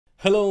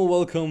Hello,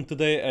 welcome.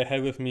 Today I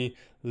have with me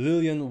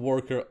Lillian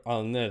Walker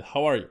Alnett.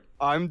 How are you?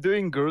 I'm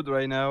doing good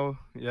right now.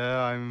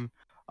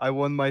 I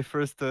won my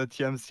first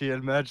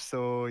TMCL match,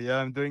 so yeah,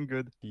 I'm doing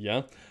good.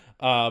 Yeah.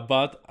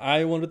 But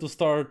I wanted to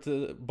start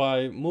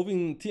by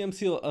moving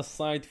TMCL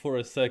aside for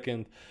a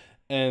second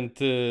and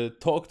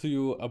talk to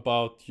you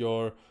about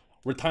your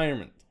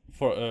retirement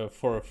for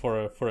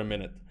a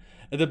minute.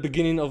 At the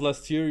beginning of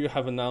last year, you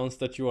have announced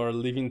that you are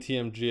leaving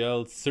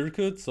TMGL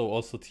circuit, so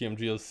also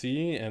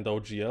TMGLC and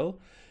OGL.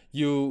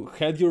 You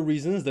had your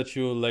reasons that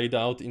you laid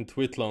out in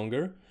Tweet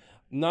longer.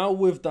 Now,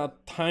 with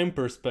that time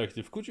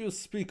perspective, could you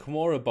speak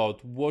more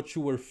about what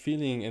you were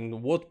feeling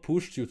and what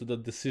pushed you to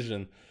that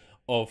decision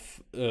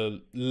of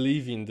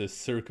leaving the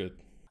circuit?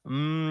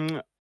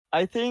 Mm,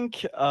 I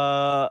think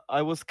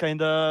I was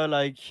kinda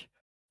like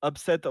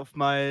upset of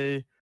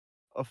my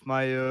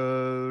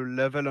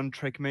level on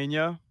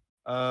Trackmania.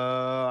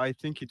 I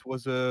think it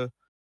was a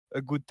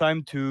good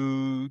time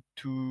to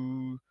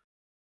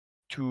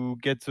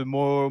get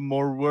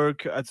more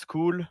work at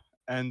school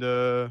and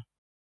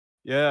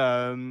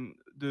yeah,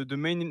 the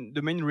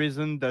main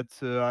reason that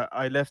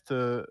I left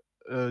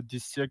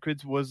this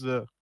circuit was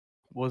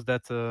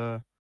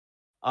that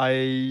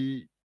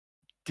I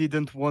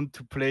didn't want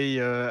to play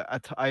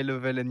at high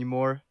level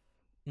anymore.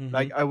 Mm-hmm.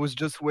 Like I was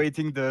just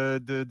waiting the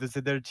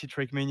ZLT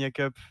Trackmania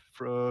Cup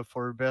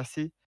for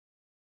Bercy,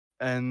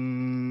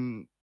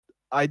 and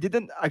I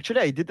didn't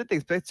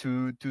expect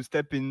to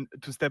step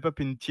up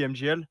in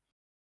TMGL.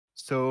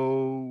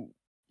 So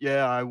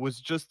yeah, I was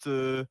just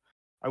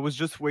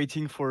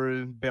waiting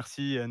for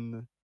Bercy,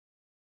 and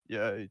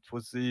yeah, it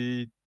was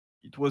a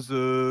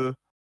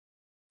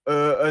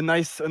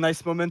nice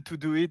moment to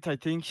do it, I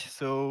think.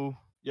 So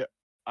yeah,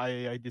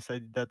 I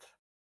decided that.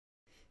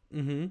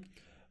 Mm-hmm.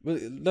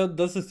 But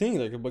that's the thing,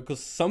 like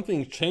because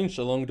something changed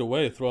along the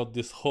way throughout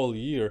this whole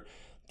year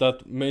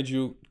that made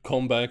you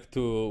come back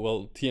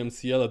to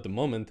TMCL at the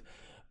moment.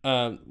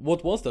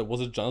 What was that?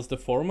 Was it just the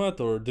format,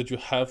 or did you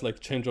have like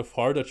change of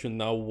heart that you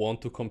now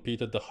want to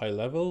compete at the high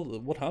level?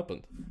 What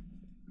happened?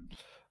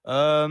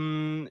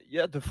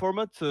 Yeah, the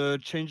format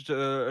changed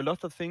a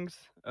lot of things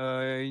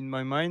in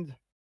my mind.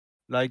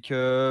 Like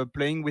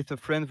playing with a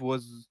friend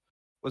was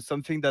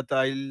something that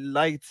I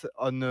liked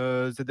on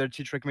the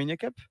Delta Trackmania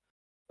Cup,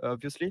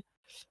 obviously,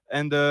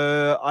 and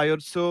I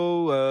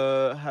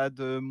also had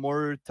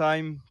more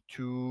time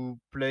to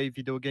play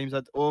video games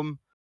at home,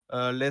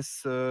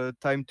 less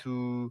time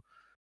to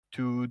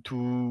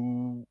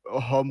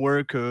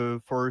homework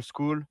for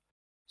school.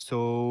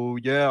 So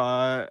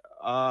yeah,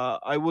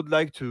 I would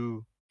like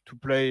to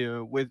play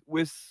with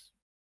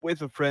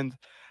a friend.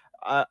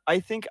 I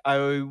think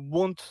I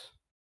won't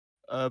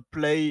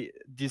play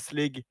this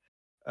league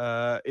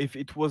if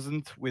it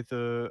wasn't with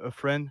a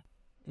friend,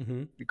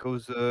 Mm-hmm.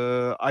 because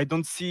I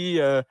don't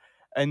see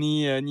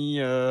any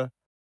any uh,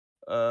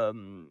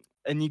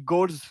 any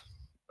goals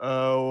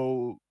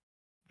uh,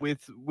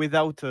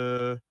 without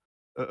a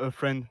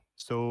friend.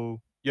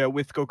 So yeah,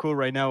 with Coco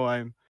right now,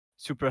 I'm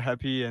super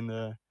happy,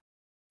 and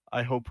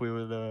I hope we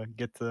will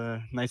get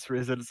nice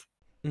results.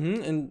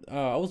 Mm-hmm. And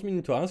I was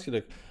meaning to ask you,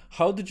 like,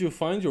 how did you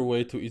find your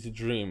way to IZI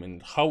Dream,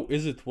 and how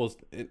is it was,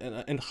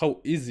 and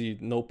how easy,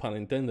 no pun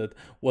intended,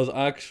 was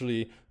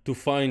actually to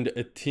find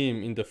a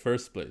team in the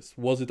first place?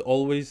 Was it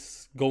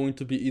always going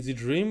to be IZI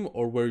Dream,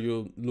 or were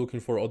you looking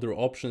for other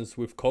options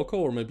with Coco,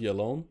 or maybe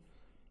alone?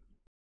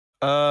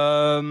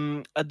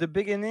 At the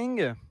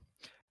beginning,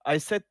 I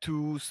said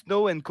to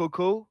Snow and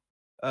Coco,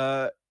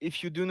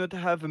 if you do not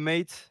have a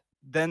mate,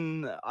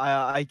 then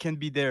I can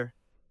be there.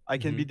 I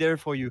can Mm-hmm. be there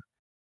for you.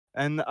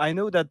 And I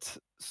know that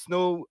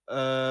Snow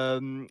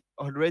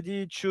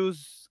already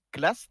chose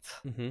Glast,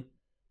 Mm-hmm.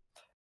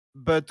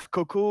 but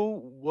Coco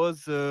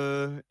was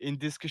in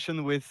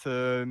discussion with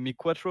Mi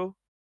Quattro.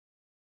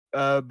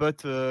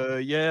 But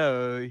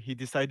yeah, he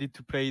decided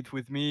to play it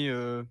with me,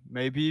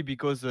 maybe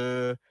because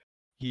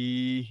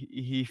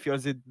he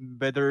feels it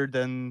better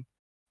than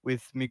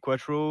with Mi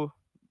Quattro.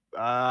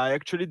 I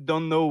actually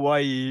don't know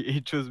why he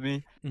chose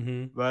me,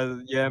 Mm-hmm. but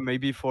yeah,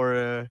 maybe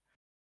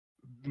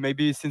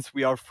since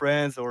we are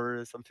friends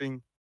or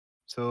something.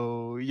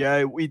 So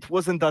yeah, it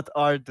wasn't that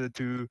hard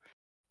to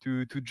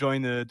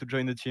join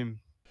the team.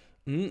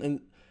 Mm-hmm. And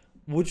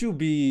would you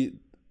be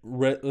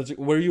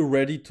were you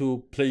ready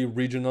to play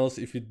regionals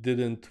if it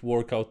didn't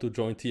work out to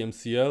join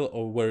TMCL,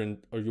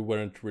 or you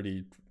weren't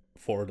really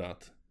for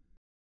that?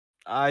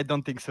 I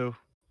don't think so.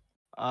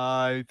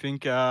 I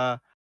think I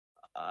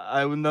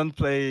will not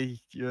play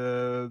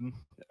uh,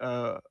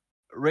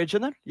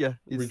 regional. Yeah,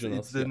 it's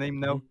Regionals, the yeah. name Mm-hmm.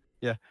 now.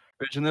 Yeah,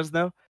 regionals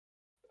now.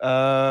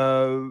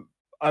 Uh,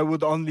 I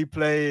would only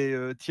play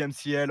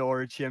TMCL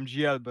or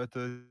TMGL, but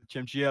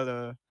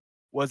TMGL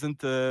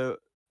wasn't a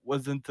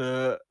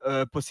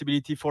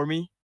possibility for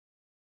me.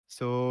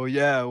 So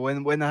yeah,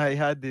 when I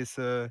had this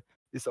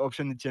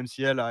option in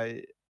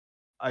TMCL,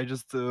 I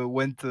just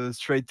went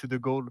straight to the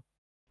goal.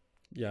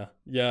 Yeah,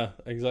 yeah,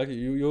 exactly.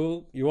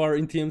 You are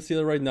in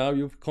TMCL right now.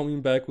 You're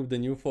coming back with the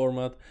new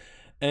format,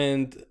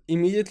 and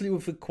immediately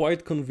with a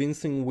quite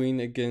convincing win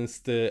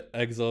against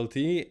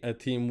Exalty, a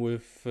team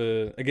with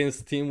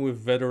against team with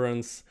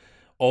veterans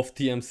of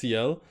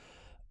TMCL.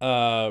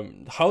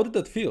 How did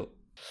that feel?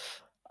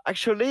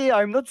 Actually,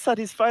 I'm not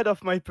satisfied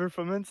of my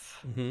performance.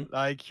 Mm-hmm.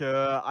 Like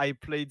I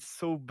played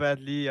so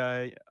badly.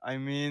 I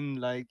mean,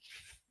 like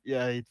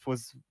yeah, it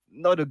was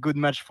not a good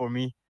match for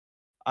me.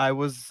 I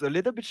was a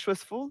little bit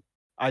stressful.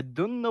 I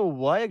don't know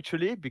why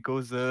actually,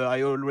 because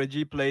I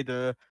already played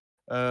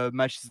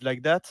matches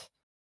like that.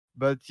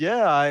 But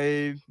yeah,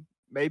 I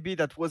maybe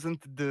that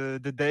wasn't the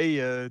day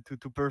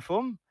to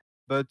perform.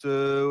 But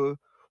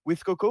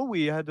with Coco,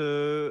 we had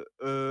a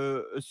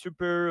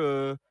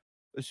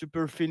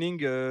super feeling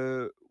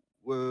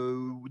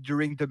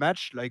during the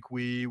match. Like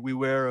we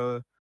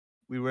were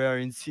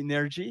in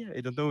synergy.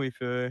 I don't know if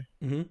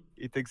Mm-hmm.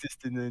 it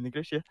exists in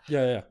English. Yeah.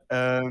 Yeah,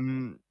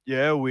 yeah.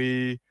 Yeah,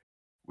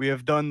 we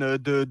have done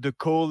the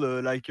call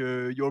like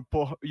your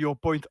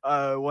point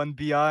one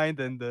behind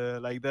and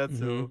like that. Mm-hmm.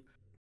 So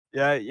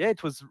yeah,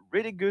 it was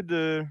really good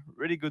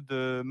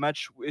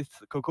match with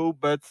Coco.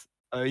 But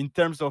in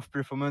terms of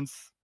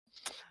performance,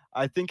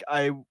 I think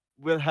I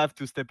will have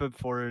to step up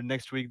for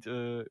next week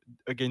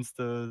against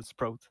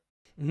Sprout.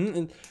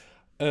 Mm-hmm.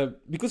 And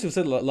because you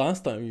said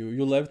last time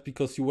you left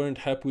because you weren't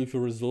happy with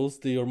your results,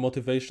 your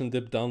motivation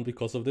dipped down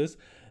because of this.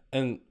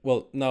 And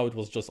well, now it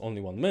was just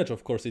only one match.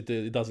 Of course,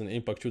 it doesn't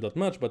impact you that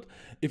much. But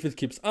if it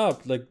keeps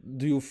up, like,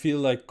 do you feel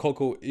like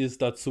Coco is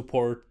that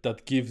support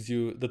that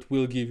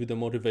will give you the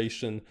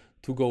motivation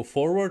to go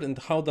forward? And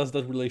how does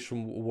that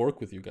relation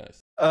work with you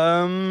guys?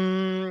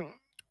 Um,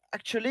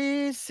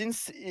 Actually,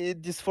 since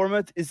this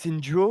format is in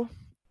duo,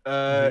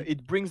 Mm-hmm.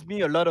 it brings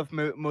me a lot of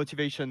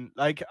motivation.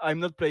 Like I'm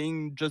not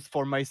playing just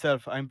for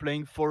myself; I'm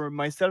playing for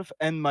myself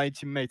and my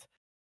teammate.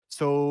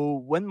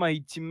 So when my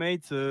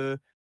teammate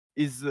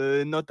is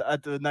not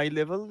at an high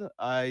level,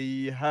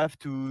 I have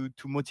to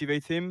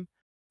motivate him,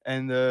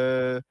 and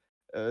the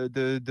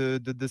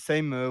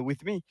same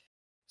with me.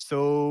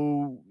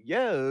 So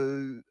yeah,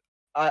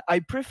 I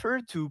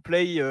prefer to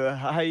play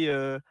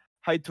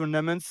high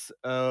tournaments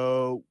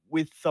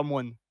with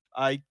someone.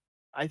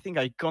 I think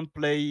I can't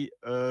play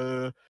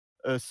a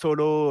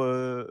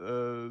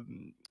solo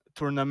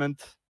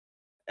tournament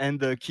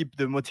and keep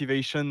the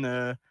motivation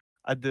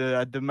at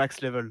the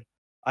max level.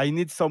 I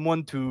need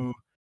someone to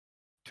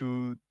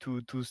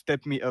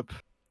step me up.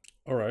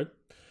 All right.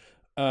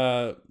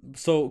 Uh,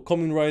 so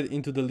coming right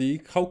into the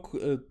league,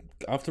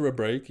 after a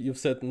break, you've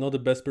said not the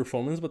best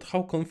performance, but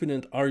how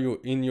confident are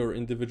you in your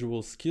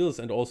individual skills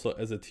and also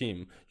as a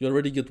team? You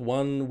already get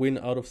one win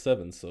out of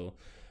seven, so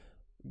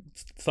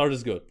start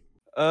is good.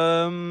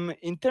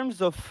 In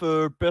terms of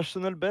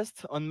personal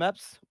best on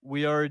maps,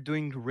 we are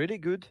doing really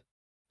good.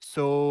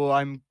 So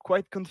I'm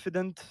quite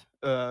confident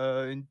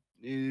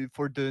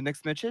for the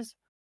next matches.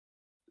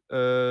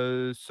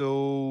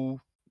 So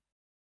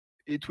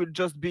it will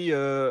just be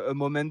a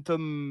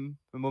momentum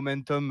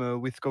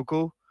with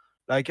Coco.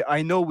 Like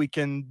I know we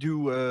can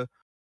do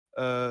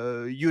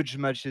huge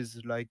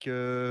matches, like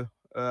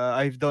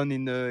I've done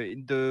in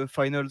the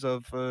finals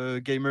of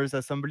Gamers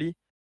Assembly.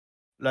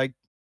 Like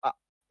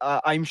I,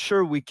 I'm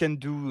sure we can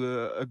do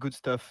a good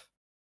stuff,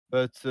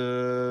 but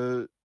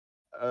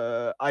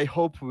I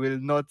hope we'll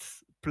not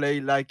play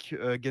like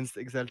against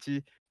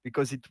Exalty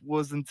because it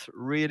wasn't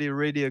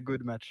really a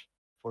good match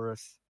for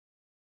us.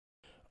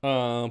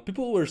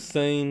 People were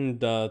saying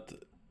that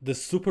the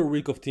super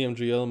week of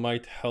TMGL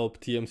might help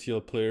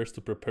TMCL players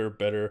to prepare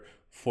better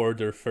for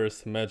their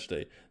first match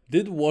day.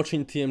 Did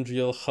watching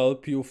TMGL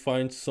help you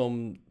find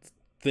some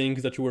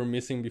things that you were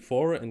missing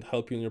before and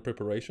help you in your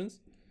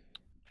preparations?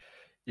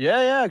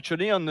 Yeah.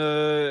 Actually, on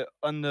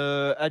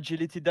the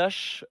agility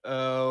dash,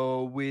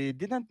 we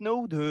didn't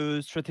know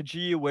the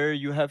strategy where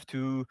you have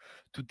to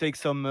take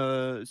some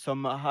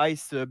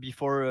heights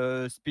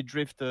before speed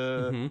drift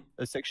Mm-hmm.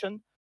 a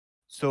section.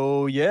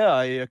 So yeah,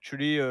 I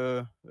actually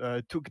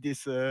took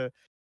this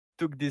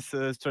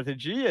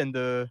strategy, and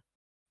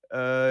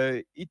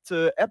it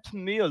helped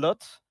me a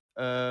lot.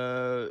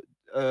 Uh,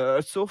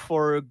 Also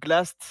for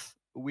Glast,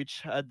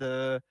 which had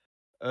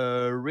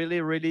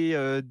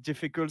really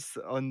difficult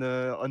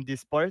on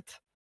this part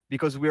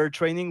because we are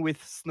training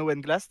with Snow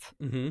and Glast,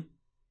 Mm-hmm.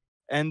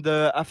 and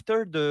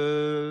after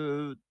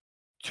the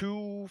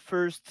two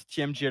first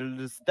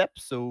TMGL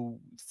steps, so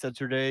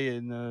Saturday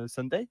and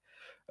Sunday,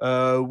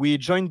 we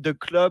joined the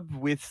club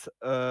with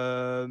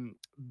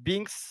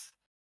Binks,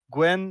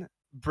 Gwen,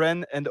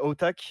 Bren, and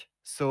Otak.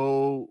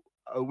 So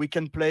we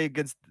can play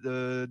against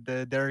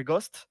their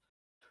ghost.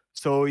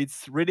 So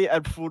it's really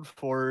helpful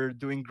for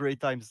doing great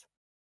times.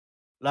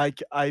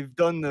 Like I've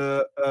done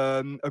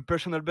a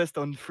personal best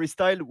on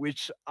freestyle,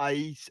 which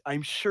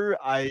I'm sure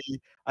I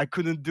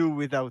couldn't do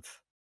without.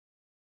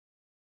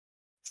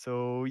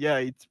 So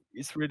yeah,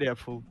 it's really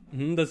helpful.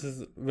 Mm-hmm. This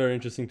is very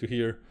interesting to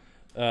hear.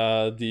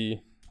 The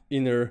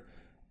inner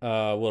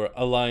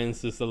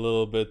alliances a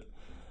little bit.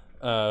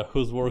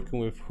 Who's working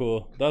with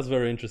who? That's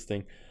very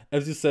interesting.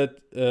 As you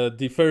said,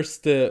 the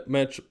first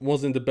match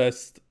wasn't the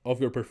best of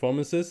your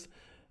performances.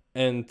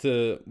 And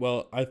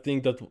well, I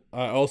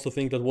also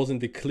think that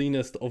wasn't the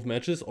cleanest of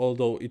matches,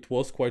 although it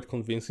was quite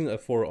convincing at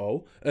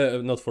 4-0,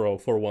 not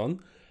 4-0, 4-1.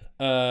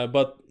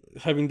 But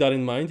having that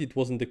in mind, it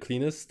wasn't the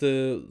cleanest.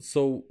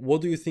 So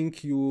what do you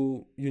think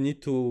you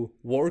need to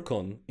work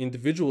on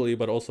individually,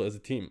 but also as a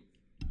team?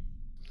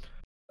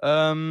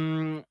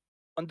 On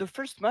the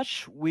first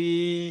match,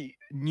 we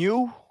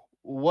knew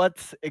what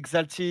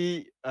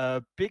Exalty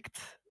picked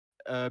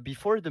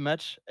before the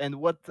match and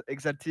what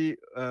Exalty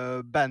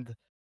banned.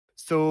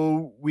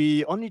 So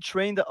we only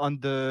trained on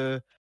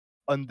the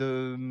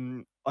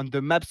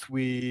maps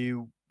we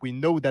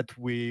know that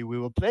we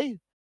will play.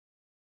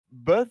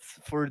 But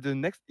for the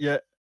next, yeah,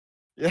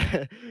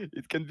 yeah,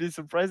 it can be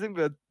surprising,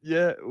 but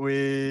yeah,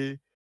 we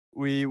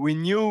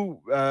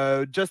knew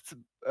just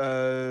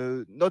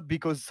not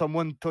because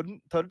someone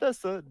told us,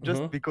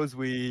 just Uh-huh. because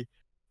we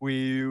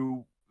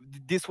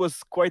this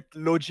was quite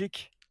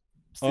logic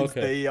since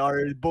Okay. they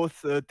are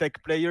both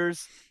tech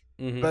players,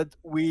 Mm-hmm. but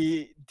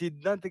we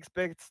did not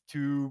expect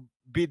to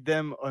beat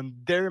them on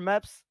their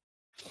maps.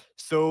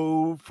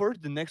 So for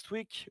the next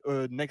week,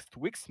 next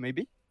weeks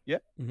maybe, yeah,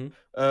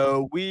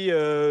 Mm-hmm. we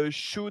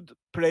should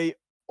play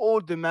all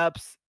the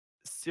maps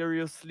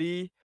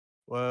seriously.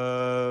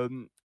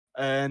 Um,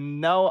 and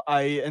now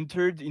I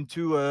entered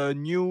into a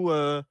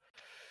new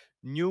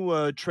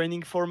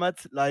training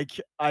format. Like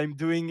I'm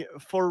doing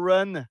 4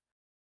 run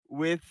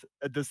with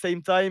at the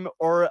same time,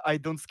 or I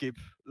don't skip.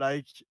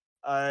 Like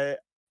I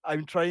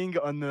I'm trying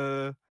on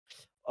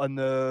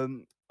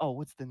oh,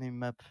 what's the name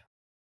map?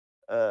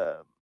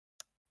 Uh,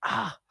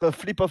 the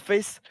flip of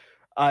face.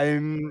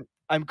 I'm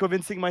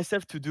convincing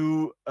myself to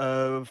do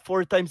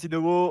 4 times in a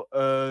row,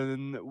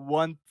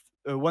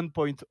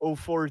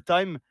 1.04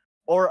 time,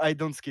 or I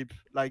don't skip.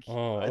 Like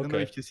Oh, I don't know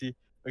okay. if you see.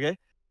 Okay,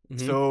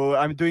 Mm-hmm. so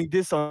I'm doing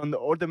this on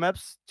all the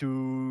maps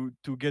to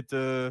get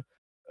a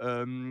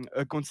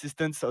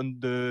consistency on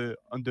the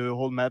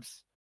whole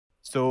maps.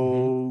 Mm-hmm.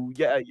 So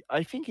yeah,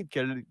 I think it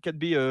can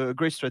be a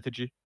great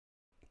strategy.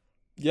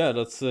 Yeah,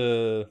 that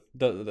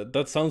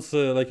sounds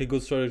like a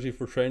good strategy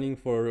for training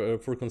for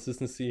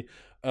consistency.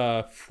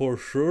 For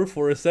sure.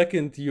 For a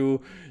second,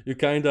 you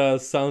kind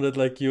of sounded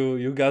like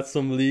you got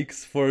some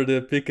leaks for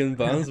the pick and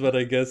bans, but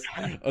I guess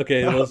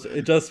okay, No,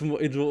 it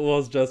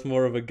was just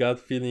more of a gut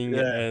feeling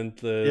yeah, and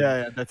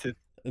yeah, that's it.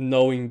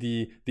 knowing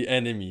the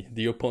enemy,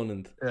 the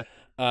opponent. Yeah.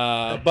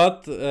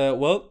 But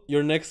well,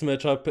 your next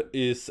matchup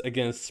is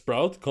against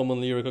Sprout,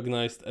 commonly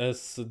recognized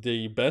as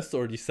the best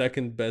or the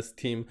second best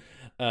team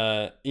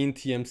in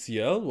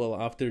TMCL. Well,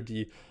 after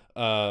the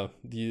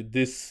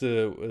this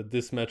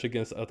match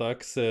against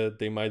Attacks,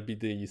 they might be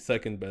the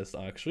second best.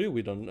 Actually,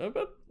 we don't know,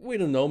 but we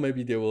don't know.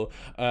 Maybe they will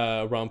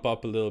ramp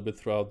up a little bit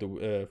throughout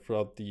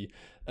the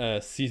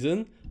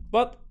season.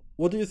 But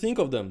what do you think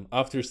of them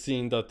after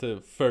seeing that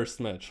first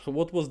match?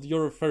 What was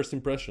your first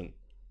impression?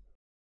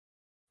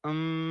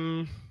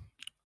 Um,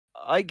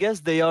 I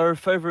guess they are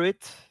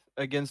favorite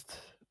against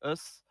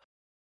us,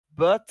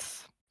 but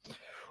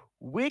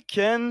we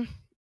can,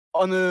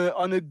 on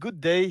a good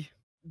day,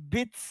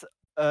 beat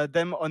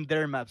them on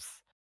their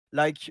maps.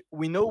 Like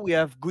we know we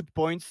have good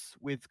points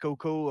with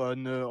Cocow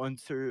on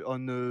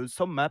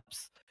some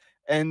maps,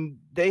 and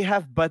they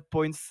have bad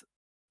points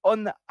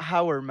on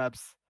our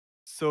maps.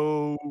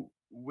 So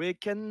we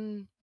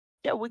can,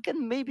 yeah, we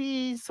can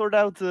maybe sort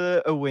out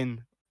a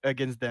win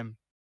against them.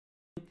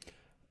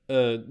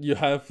 You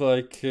have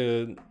like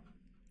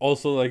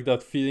also like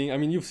that feeling. I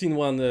mean, you've seen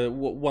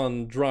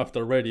one draft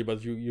already,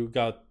 but you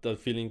got that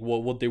feeling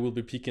what they will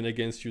be picking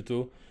against you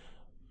too,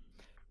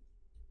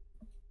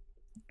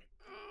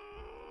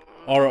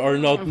 or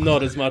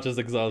not as much as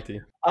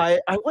Exalty. I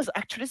was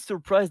actually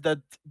surprised that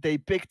they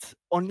picked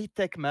only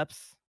tech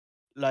maps.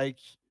 Like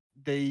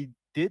they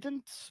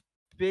didn't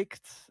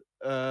picked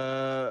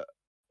I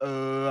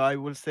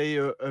will say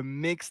a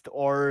mixed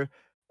or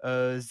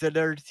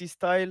ZRT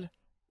style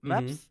Mm-hmm.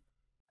 maps,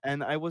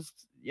 and I was,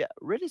 yeah,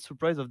 really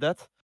surprised of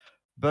that.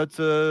 But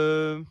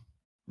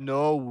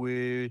no,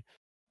 we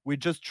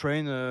just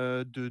train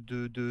the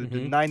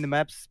Mm-hmm. 9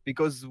 maps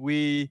because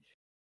we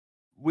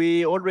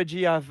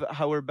already have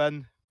our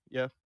ban.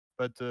 Yeah,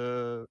 but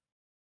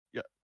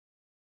yeah,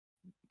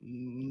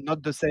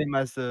 not the same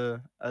as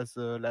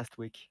last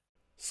week.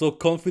 So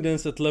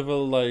confidence at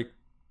level like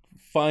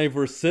 5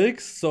 or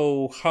 6.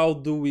 So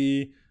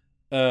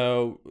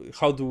uh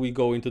how do we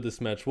go into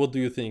this match? What do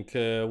you think?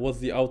 What's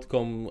the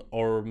outcome,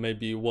 or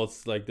maybe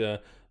what's like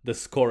the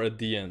score at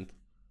the end?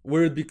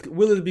 Will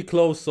it be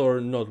close or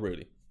not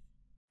really?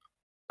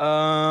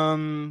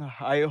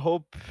 I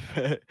hope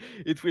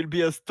it will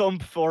be a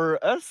stomp for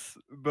us,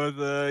 but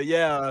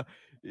yeah,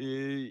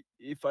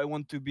 if I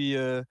want to be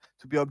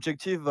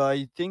objective,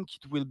 I think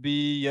it will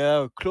be,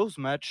 yeah, a close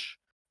match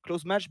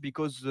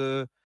because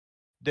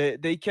they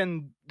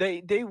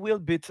will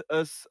beat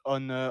us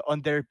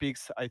on their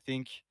picks, I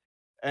think,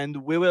 and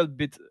we will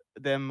beat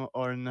them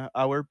on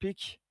our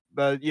pick.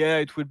 But yeah,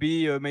 it will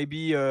be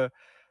maybe a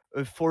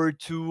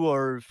 4-2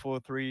 or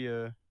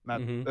 4-3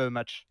 Mm-hmm.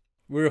 match.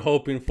 We're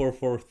hoping for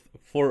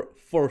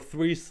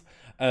threes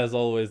as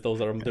always.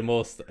 Those are the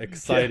most Yeah.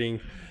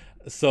 exciting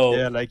So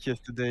Yeah, like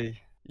yesterday.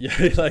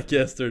 yeah, like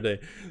yesterday.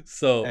 Yeah,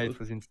 So it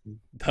was insane.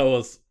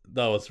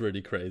 that was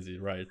really crazy,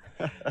 right?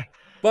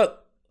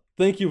 But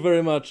thank you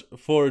very much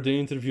for the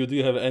interview. Do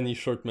you have any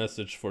short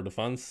message for the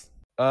fans?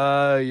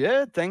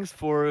 Yeah, thanks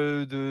for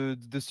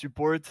the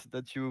support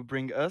that you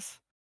bring us,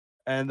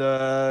 and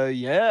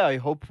yeah, I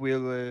hope we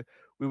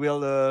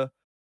will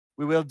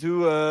we will do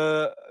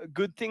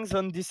good things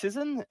on this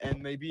season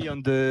and maybe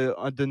on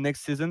the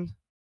next season.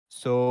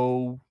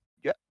 So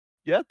yeah,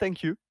 yeah,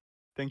 thank you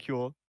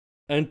all.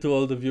 And to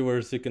all the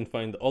viewers, you can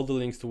find all the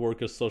links to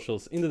Workers'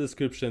 socials in the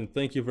description.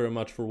 Thank you very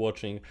much for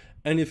watching.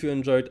 And if you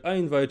enjoyed, I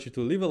invite you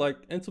to leave a like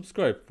and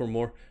subscribe for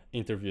more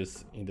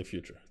interviews in the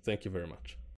future. Thank you very much.